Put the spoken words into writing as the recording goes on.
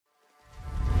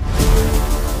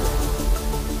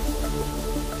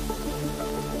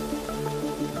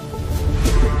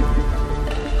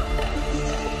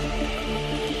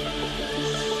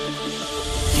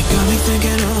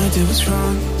what's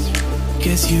wrong.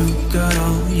 Guess you got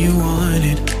all you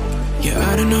wanted. Yeah,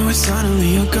 I don't know why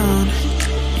suddenly you're gone.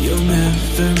 You'll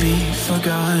never be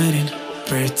forgotten.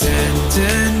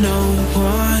 Pretending no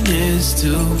one is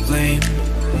to blame.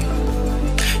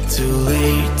 Too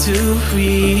late to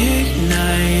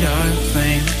reignite our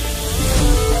flame.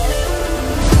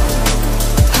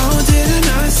 How did I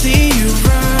not see you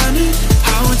running?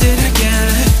 How did I get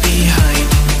left behind?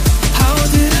 How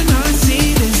did I not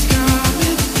see this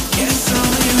coming? Guess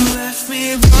all you left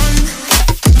me run.